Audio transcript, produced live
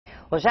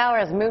Well,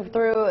 showers move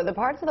through the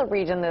parts of the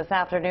region this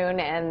afternoon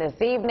and this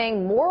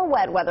evening. More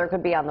wet weather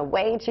could be on the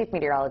way. Chief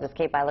Meteorologist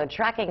Kate Bilo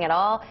tracking it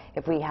all.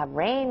 If we have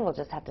rain, we'll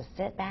just have to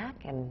sit back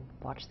and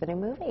watch the new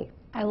movie.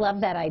 I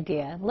love that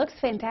idea. Looks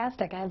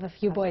fantastic. I have a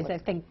few boys I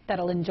think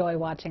that'll enjoy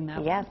watching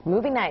that. Yes,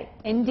 movie night.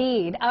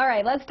 Indeed. All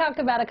right, let's talk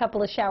about a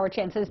couple of shower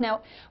chances.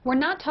 Now, we're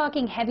not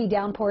talking heavy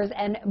downpours,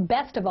 and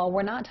best of all,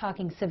 we're not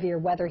talking severe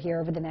weather here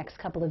over the next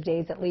couple of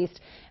days at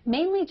least.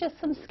 Mainly just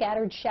some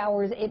scattered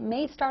showers. It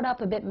may start off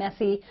a bit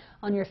messy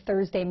on your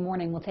Thursday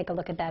morning. We'll take a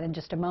look at that in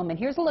just a moment.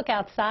 Here's a look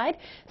outside.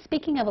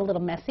 Speaking of a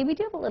little messy, we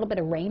do have a little bit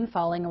of rain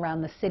falling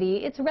around the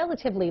city. It's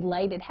relatively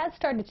light. It has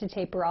started to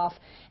taper off.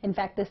 In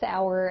fact, this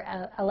hour,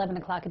 11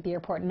 o'clock at the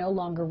airport, no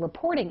longer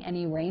reporting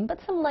any rain, but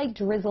some light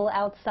drizzle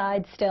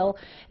outside still.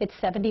 It's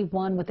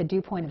 71 with a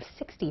dew point of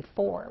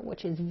 64,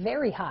 which is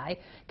very high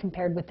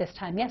compared with this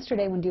time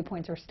yesterday when dew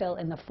points were still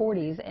in the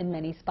 40s in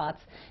many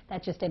spots.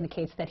 That just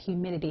indicates that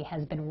humidity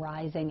has been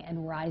rising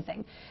and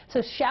rising.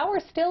 So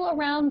showers still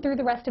around through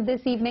the rest of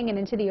this evening and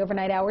into the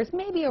overnight hours.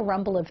 Maybe a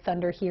rumble of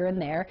thunder here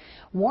and there.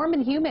 Warm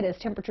and humid as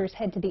temperatures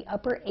head to the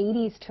upper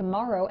 80s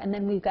tomorrow, and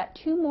then we've got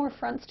two more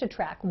fronts to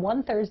track,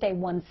 one Thursday,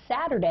 one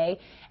Saturday,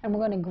 and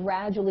we're going to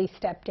gradually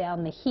step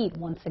down the heat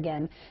once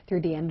again through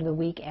the end of the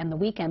week and the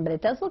weekend. But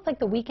it does look like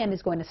the weekend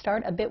is going to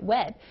start a bit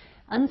wet,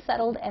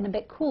 unsettled, and a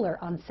bit cooler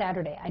on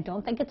Saturday. I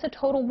don't think it's a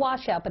total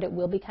washout, but it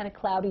will be kind of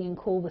cloudy and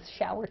cool with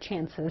shower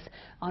chances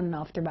on and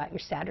off throughout your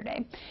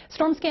Saturday.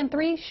 Storm Scan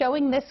 3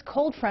 showing this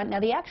cold front.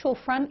 Now, the actual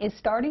front is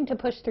starting to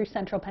push through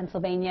central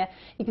Pennsylvania.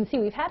 You can see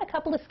we've had a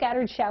couple of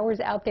scattered showers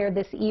out there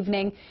this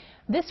evening.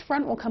 This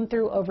front will come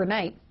through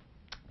overnight.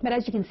 But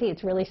as you can see,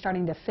 it's really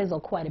starting to fizzle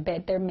quite a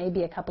bit. There may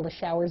be a couple of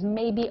showers,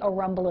 maybe a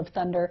rumble of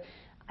thunder.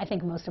 I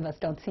think most of us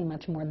don't see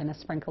much more than a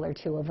sprinkle or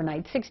two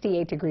overnight.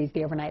 68 degrees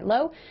the overnight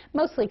low,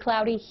 mostly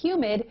cloudy,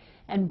 humid,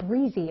 and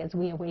breezy as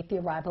we await the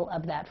arrival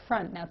of that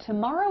front. Now,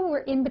 tomorrow we're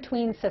in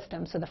between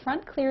systems, so the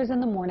front clears in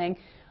the morning.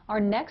 Our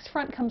next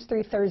front comes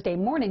through Thursday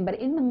morning, but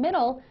in the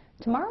middle,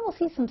 tomorrow we'll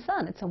see some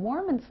sun. It's a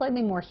warm and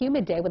slightly more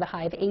humid day with a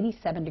high of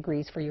 87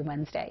 degrees for your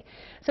Wednesday.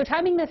 So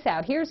timing this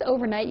out, here's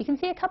overnight. You can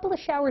see a couple of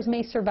showers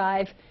may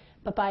survive,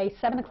 but by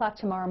 7 o'clock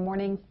tomorrow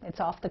morning,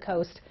 it's off the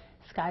coast.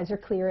 Skies are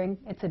clearing.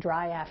 It's a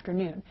dry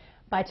afternoon.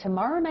 By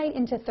tomorrow night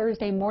into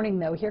Thursday morning,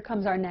 though, here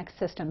comes our next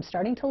system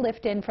starting to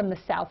lift in from the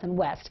south and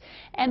west.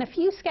 And a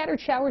few scattered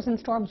showers and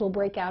storms will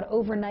break out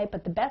overnight,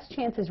 but the best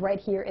chance is right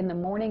here in the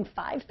morning,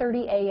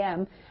 5:30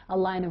 a.m., a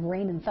line of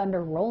rain and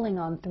thunder rolling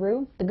on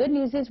through. The good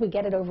news is we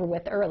get it over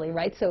with early,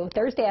 right? So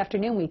Thursday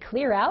afternoon, we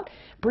clear out,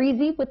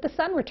 breezy with the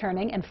sun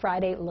returning, and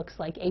Friday looks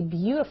like a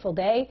beautiful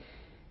day.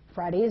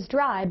 Friday is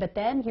dry, but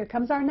then here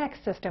comes our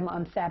next system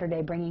on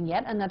Saturday, bringing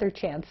yet another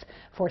chance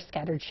for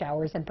scattered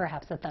showers and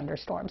perhaps a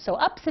thunderstorm. So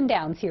ups and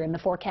downs here in the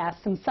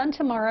forecast. Some sun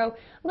tomorrow,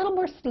 a little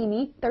more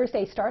steamy.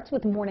 Thursday starts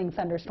with morning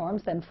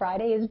thunderstorms, then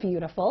Friday is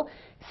beautiful.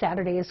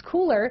 Saturday is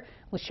cooler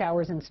with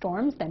showers and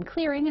storms, then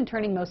clearing and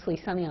turning mostly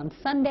sunny on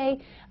Sunday.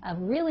 A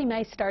really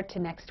nice start to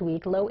next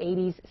week, low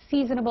 80s,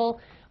 seasonable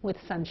with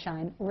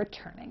sunshine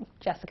returning.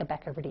 Jessica,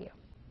 back over to you.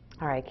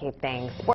 All right, Kate, thanks.